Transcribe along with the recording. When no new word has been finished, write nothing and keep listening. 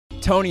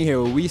Tony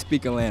here with We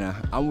Speak Atlanta.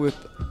 I'm with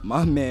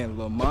my man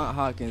Lamont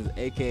Hawkins,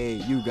 aka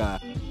UGod.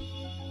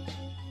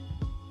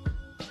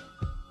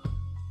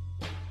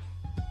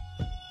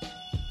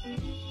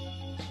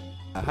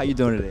 How you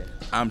doing today?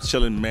 I'm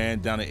chilling,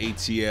 man, down at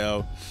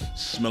ATL,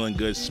 smelling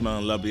good,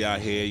 smelling lovely out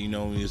here. You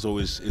know, it's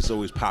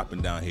always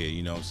popping down here.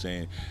 You know what I'm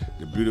saying?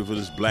 The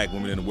beautifulest black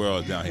woman in the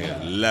world down here,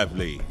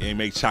 lovely. They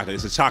make chocolate.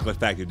 It's a chocolate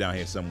factory down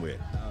here somewhere.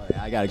 Oh,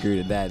 yeah, I gotta agree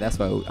with that. That's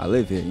why I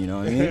live here. You know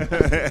what I mean?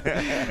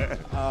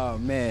 Oh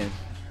man,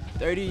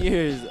 30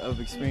 years of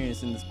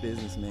experience in this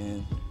business,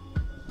 man.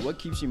 What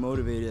keeps you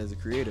motivated as a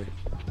creator?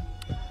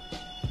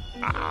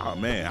 Ah,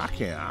 man, I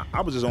can't.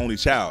 I was his only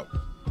child.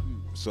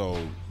 So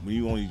when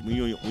you're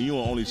an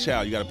only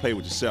child, you got to play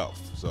with yourself.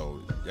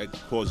 So that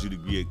causes you to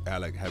be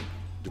have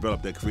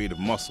develop that creative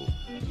muscle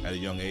at a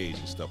young age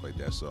and stuff like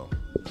that. So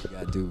you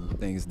gotta do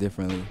things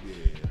differently.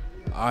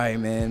 Yeah. All right,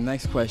 man.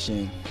 Next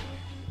question.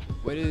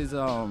 What is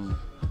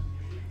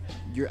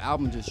your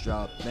album just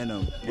dropped,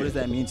 Venom? What does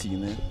that mean to you,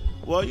 man?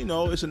 Well, you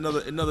know, it's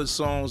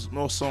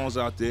more songs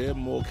out there,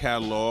 more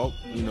catalog.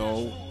 You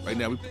know, right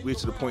now we're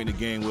to the point in the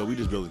game where we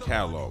just build a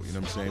catalog. You know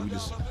what I'm saying? We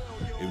just,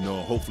 you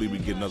know, hopefully we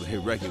get another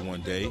hit record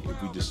one day.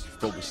 If we just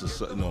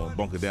focus on, you know,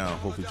 bunker down,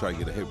 hopefully try to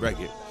get a hit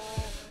record.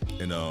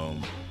 And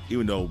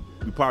even though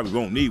we probably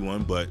won't need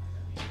one, but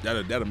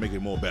that'll make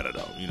it more better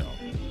though. You know.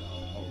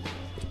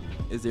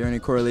 Is there any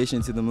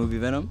correlation to the movie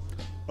Venom?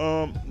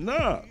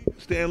 Nah.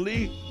 Stan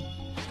Lee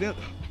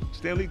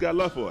got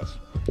love for us.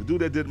 The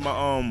dude that did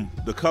my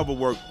the cover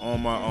work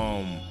on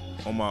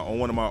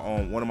one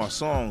of my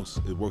songs,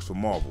 it works for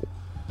Marvel.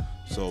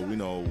 So you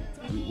know,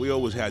 we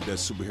always had that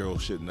superhero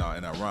shit in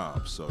our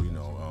rhymes. So you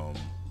know,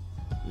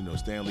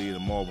 Stan Lee in the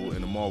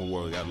Marvel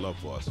world got love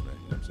for us, man. You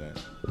know what I'm saying?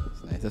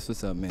 That's nice. That's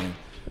what's up, man.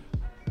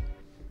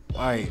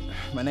 All right,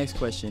 my next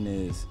question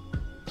is,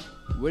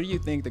 what do you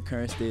think the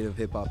current state of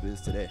hip hop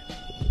is today?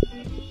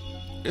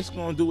 It's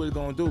gonna do what it's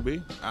gonna do,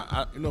 B.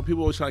 You know,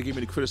 people always trying to get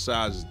me to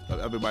criticize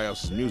everybody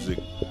else's music,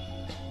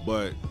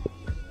 but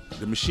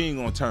the machine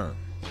gonna turn.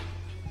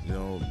 You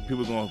know,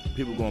 people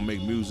gonna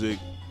make music,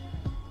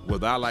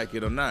 whether I like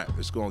it or not.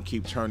 It's gonna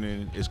keep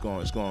turning. It's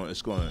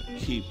gonna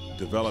keep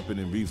developing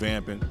and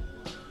revamping,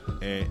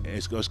 and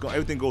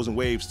everything goes in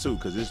waves too.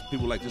 Because there's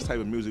people like this type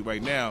of music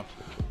right now,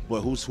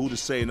 but who to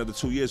say another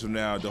 2 years from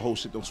now the whole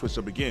shit don't switch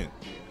up again?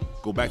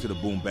 Go back to the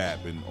boom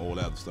bap and all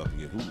that other stuff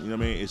again. You know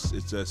what I mean? It's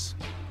just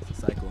It's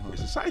a cycle, huh?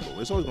 It's a cycle.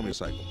 It's always gonna be a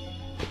cycle.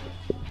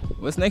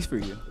 What's next for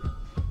you?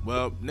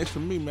 Well, next for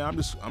me, man, I'm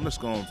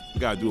just gonna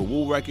gotta do a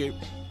Woo record.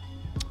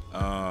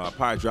 I'll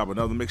probably drop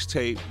another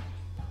mixtape.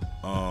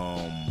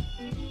 I'm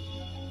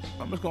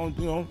just gonna,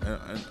 you know,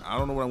 and I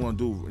don't know what I'm gonna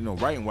do, you know,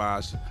 writing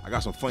wise. I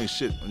got some funny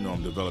shit, you know,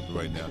 I'm developing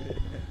right now,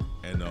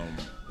 and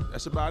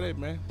that's about it,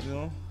 man. You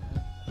know,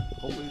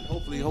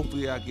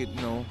 hopefully I get,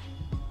 you know.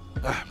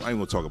 I ain't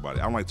gonna talk about it.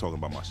 I don't like talking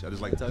about my shit. I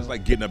just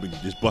like getting up and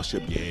just bust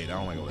up your head. I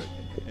don't like all that.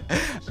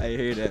 I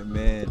hear that,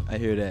 man. I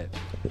hear that.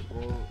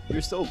 Well,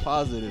 you're so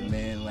positive,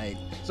 man. Like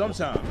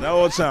sometimes, not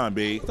all the time,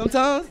 babe.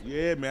 Sometimes?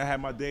 Yeah, man. I have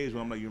my days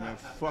where I'm like, man,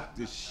 fuck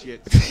this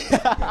shit.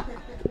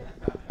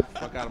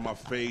 Fuck out of my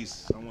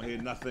face. I don't want to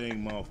hear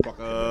nothing,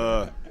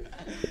 motherfucker.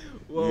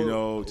 Well, you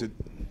know,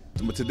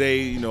 but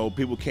today, you know,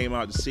 people came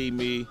out to see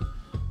me.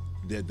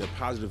 The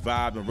positive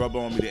vibe and rub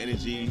on me, the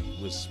energy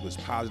was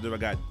positive. I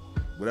got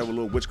whatever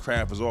little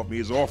witchcraft was off me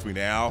is off me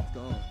now.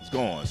 It's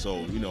gone. So,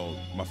 you know,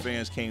 my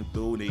fans came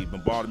through and they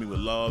bombarded me with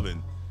love,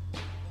 and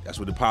that's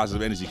where the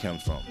positive energy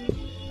comes from.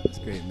 That's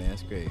great, man.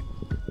 That's great.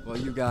 Well,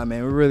 UGod,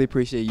 man, we really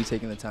appreciate you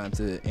taking the time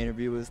to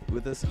interview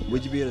with us.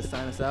 Would you be able to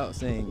sign us out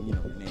saying, you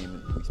know, your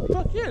name and we speak?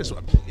 Fuck yeah, that's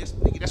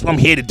what I'm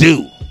here to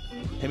do.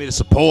 I'm here to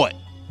support.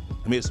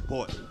 And who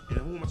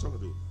am I talking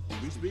to?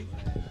 We speak?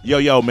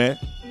 Yo, man.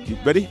 You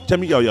ready? Tell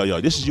me, yo.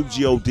 This is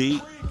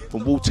UGod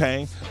from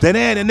Wu-Tang.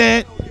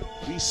 Then.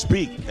 We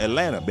speak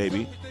Atlanta,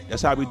 baby.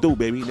 That's how we do,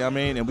 baby. You know what I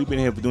mean? And we've been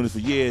here for doing this for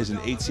years. And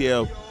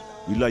ATL,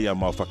 we love y'all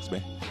motherfuckers,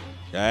 man.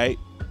 All right?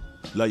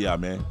 Love y'all,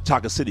 man.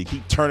 Chocolate City,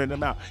 keep turning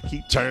them out.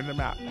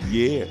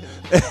 Yeah.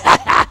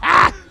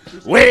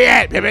 Where they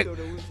at, baby?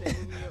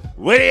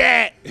 Where they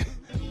at?